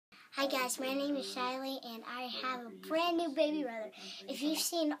Hi guys, my name is Shylee and I have a brand new baby brother. If you've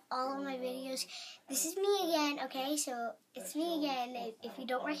seen all of my videos, this is me again, okay? So it's me again. If you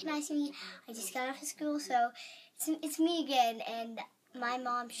don't recognize me, I just got off of school, so it's me again. And my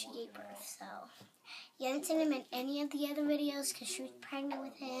mom, she gave birth, so you haven't seen him in any of the other videos because she was pregnant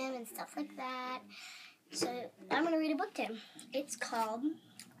with him and stuff like that. So I'm going to read a book to him. It's called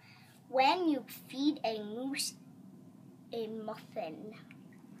When You Feed a Moose a Muffin.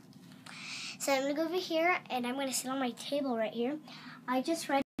 So I'm going to go over here, and I'm going to sit on my table right here. I just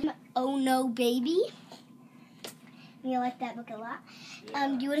read Oh No Baby. You like that book a lot.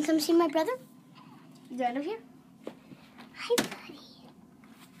 Do you want to come see my brother? He's right over here. Hi, buddy.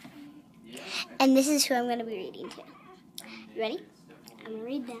 And this is who I'm going to be reading to. You ready? I'm going to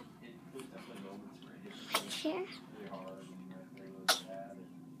read now. Right here.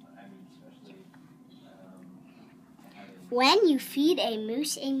 When you feed a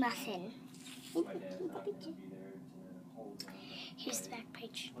moose a muffin. Here's the back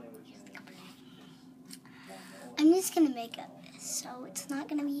page. I'm just going to make up this, so it's not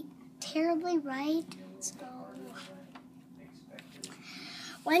going to be terribly right. So,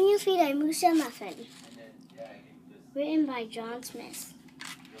 When You Feed a Moose a Muffin, written by John Smith.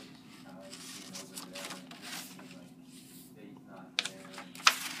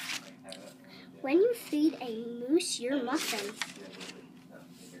 When you feed a moose your muffin,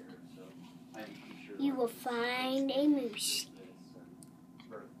 you will find a moose.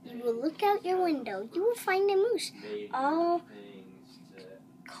 You will look out your window. You will find a moose, all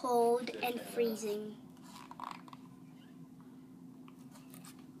cold and freezing.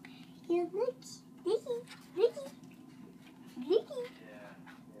 You look, Vicky.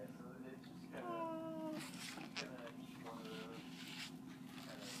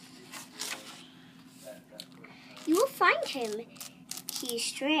 You will find him. He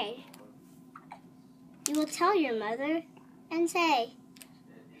strayed. You will tell your mother and say,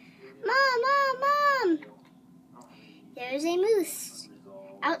 Mom! There is a moose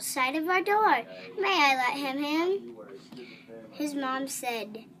outside of our door. May I let him in? His mom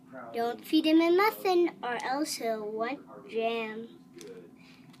said, don't feed him a muffin or else he'll want jam.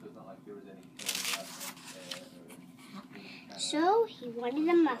 So he wanted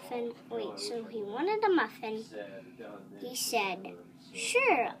a muffin. He said,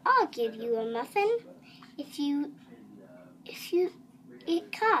 sure, I'll give you a muffin if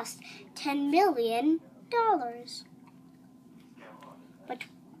it costs $10 million. But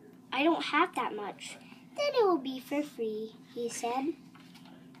I don't have that much. Then it will be for free, he said.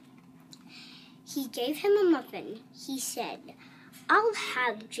 He gave him a muffin. He said, I'll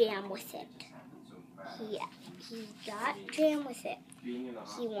have jam with it. He got jam with it.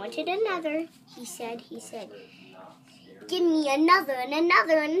 He wanted another. He said, give me another and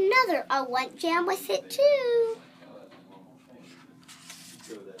another and another. I want jam with it too.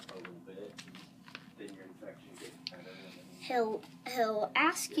 He'll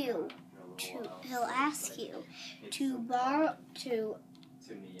ask you to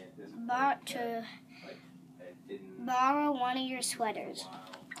borrow one of your sweaters.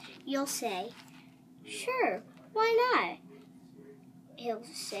 You'll say, sure, why not? He'll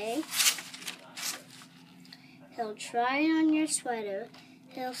say, he'll try on your sweater.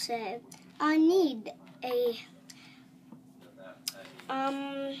 He'll say, I need a,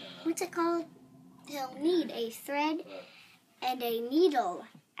 what's it called? He'll need a thread and a needle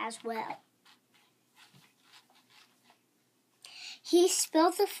as well. He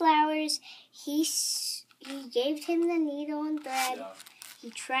spilled the flowers. He gave him the needle and thread.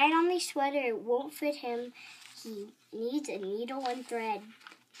 He tried on the sweater. It won't fit him. He needs a needle and thread.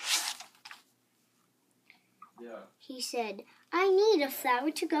 He said, I need a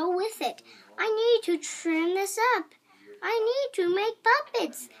flower to go with it. I need to trim this up. I need to make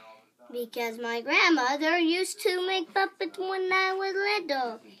puppets. Because my grandmother used to make puppets when I was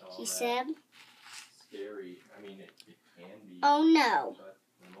little, he said. Oh no,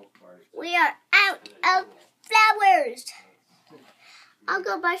 we are out of flowers. I'll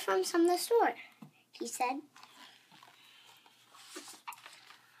go buy from the store, he said.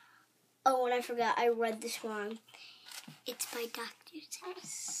 Oh, and I forgot, I read this wrong. It's by Dr.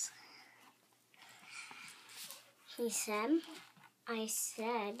 Seuss. He said, I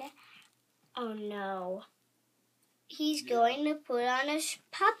said, oh no, he's going to put on a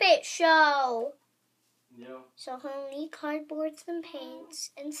puppet show. So he'll need cardboard and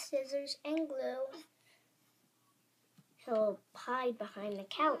paints and scissors and glue. He'll hide behind the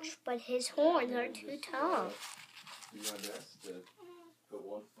couch, but his horns are too tall. Do my best to put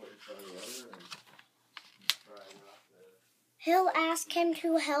one foot in front of the other and try not to He'll ask him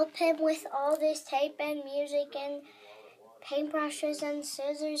to help him with all this tape and music and paintbrushes and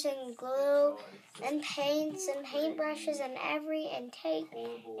scissors and glue and paints and paintbrushes and tape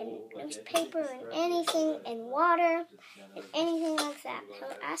and newspaper and anything and water and anything like that.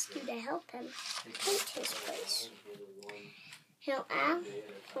 He'll ask you to help him paint his place. He'll ask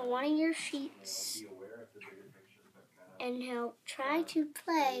for one of your sheets and he'll try to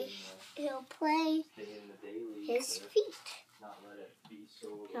play. He'll play his feet.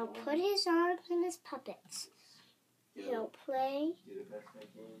 He'll put his arms in his puppets. He'll play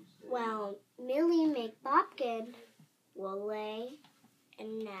while Millie McBobkin will lay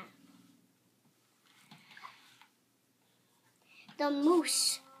and nap. The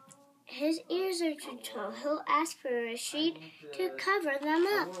moose, his ears are too tall. He'll ask for a sheet to cover them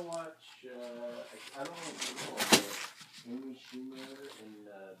up.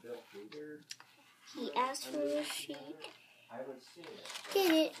 He asked for a sheet.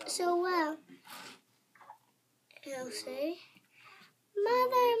 Did it so well. He'll say,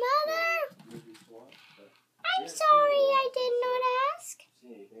 Mother, Mother, I'm sorry I did not ask.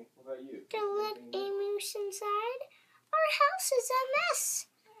 Don't let a moose inside. Our house is a mess.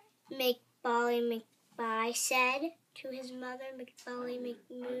 McBolly McBye said to his mother, McBolly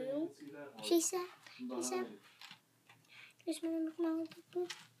McMoo. He said, to his mother, McMolly McMoo.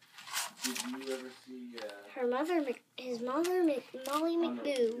 Did you ever see his mother, McMolly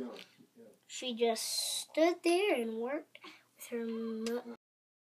McBoo. She just stood there and worked with her